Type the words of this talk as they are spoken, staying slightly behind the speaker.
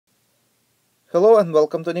Hello and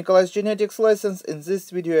welcome to Nikolay's genetics lessons. In this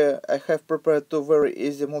video I have prepared two very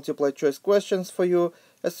easy multiple choice questions for you.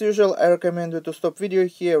 As usual, I recommend you to stop video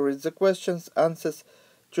here, read the questions, answers,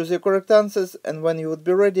 choose the correct answers, and when you would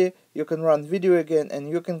be ready you can run video again and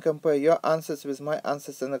you can compare your answers with my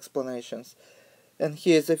answers and explanations. And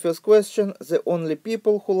here is the first question. The only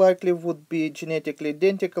people who likely would be genetically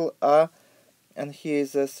identical are, and here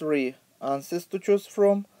is the three answers to choose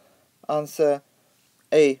from. Answer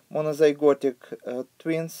A. Monozygotic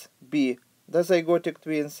twins, B. Dizygotic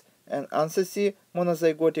twins, and answer C.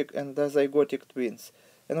 Monozygotic and dizygotic twins.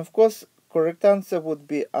 And of course, correct answer would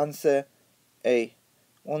be answer A.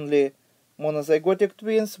 Only monozygotic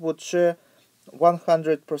twins would share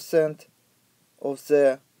 100% of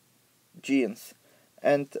the genes,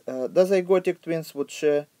 and dizygotic twins would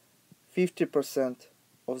share 50%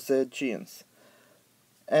 of the genes.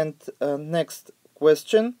 And next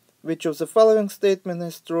question. Which of the following statement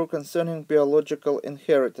is true concerning biological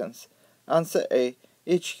inheritance? Answer A.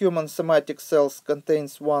 Each human somatic cell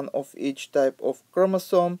contains one of each type of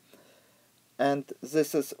chromosome, and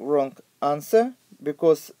this is wrong answer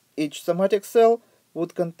because each somatic cell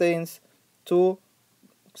would contain two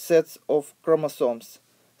sets of chromosomes.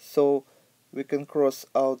 So we can cross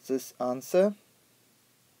out this answer.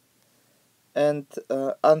 And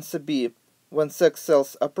answer B. When sex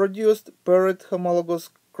cells are produced, paired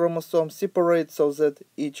homologous chromosomes separate so that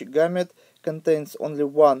each gamete contains only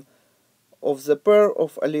one of the pair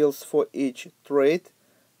of alleles for each trait.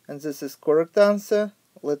 And this is correct answer.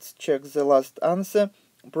 Let's check the last answer.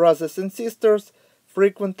 Brothers and sisters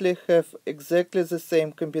frequently have exactly the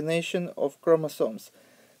same combination of chromosomes.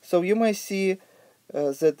 So you may see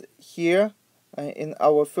that here in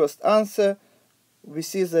our first answer we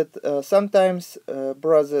see that sometimes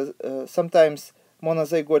sometimes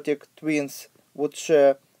monozygotic twins would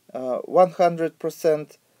share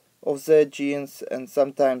 100% of their genes and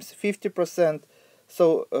sometimes 50%.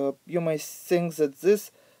 So you may think that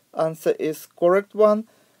this answer is correct one,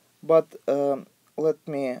 but let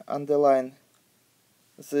me underline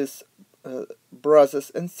this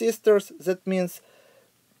brothers and sisters. That means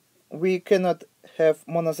we cannot have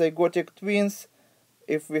monozygotic twins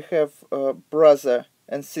if we have brother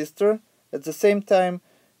and sister at the same time,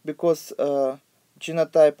 because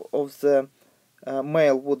genotype of the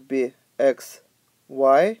male would be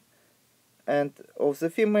XY and of the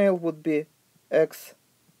female would be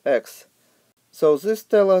XX. So this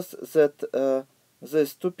tells us that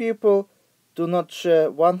these two people do not share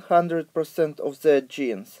 100% of their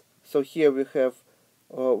genes. So here we have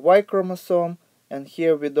Y chromosome and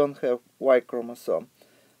here we don't have Y chromosome.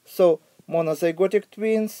 So monozygotic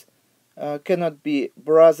twins cannot be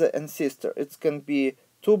brother and sister. It can be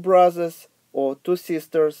two brothers or two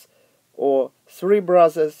sisters, or three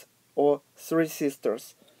brothers or three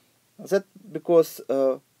sisters. That because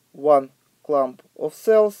one clump of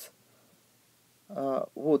cells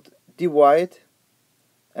would divide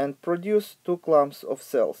and produce two clumps of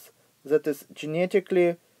cells. That is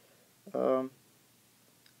genetically, the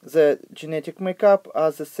genetic makeup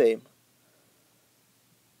are the same.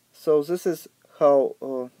 So this is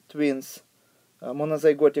how twins,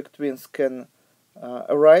 monozygotic twins can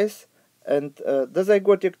arise. And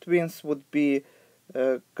dizygotic twins would be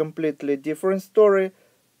a completely different story.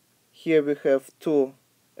 Here we have two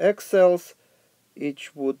egg cells.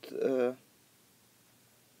 Each would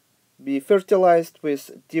be fertilized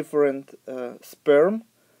with different sperm,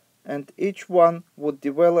 and each one would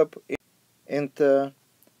develop into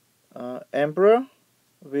embryo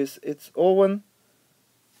with its own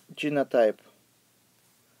genotype.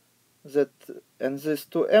 And these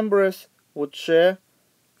two embryos would share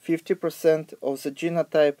 50% of the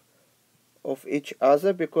genotype of each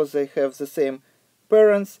other because they have the same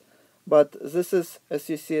parents, but this is, as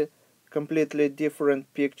you see, completely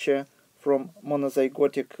different picture from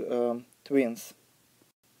monozygotic twins.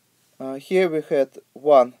 Here we had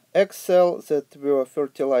one egg cell that were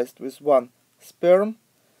fertilized with one sperm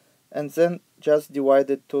and then just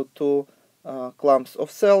divided to two clumps of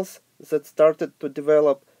cells that started to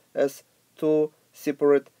develop as two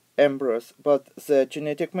separate embryos, but the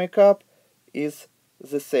genetic makeup is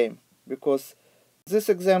the same because in this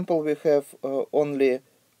example we have only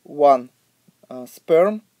one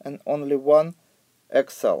sperm and only one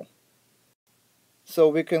egg cell. So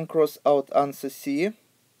we can cross out answer C,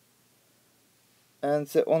 and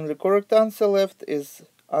the only correct answer left is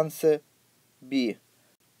answer B.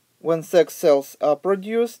 When sex cells are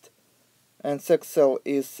produced, and sex cell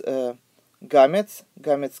is gametes.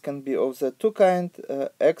 Gametes can be of the two kinds,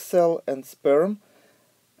 egg cell and sperm.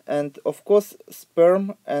 And of course,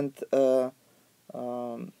 sperm and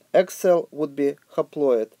egg cell would be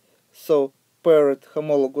haploid. So paired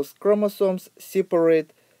homologous chromosomes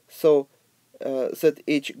separate so that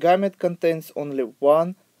each gamete contains only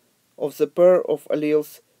one of the pair of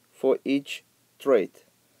alleles for each trait.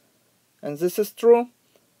 And this is true.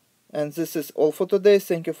 And this is all for today.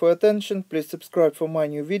 Thank you for your attention. Please subscribe for my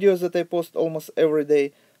new videos that I post almost every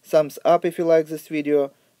day. Thumbs up if you like this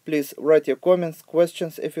video. Please write your comments,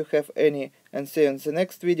 questions if you have any, and see you in the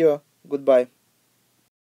next video. Goodbye.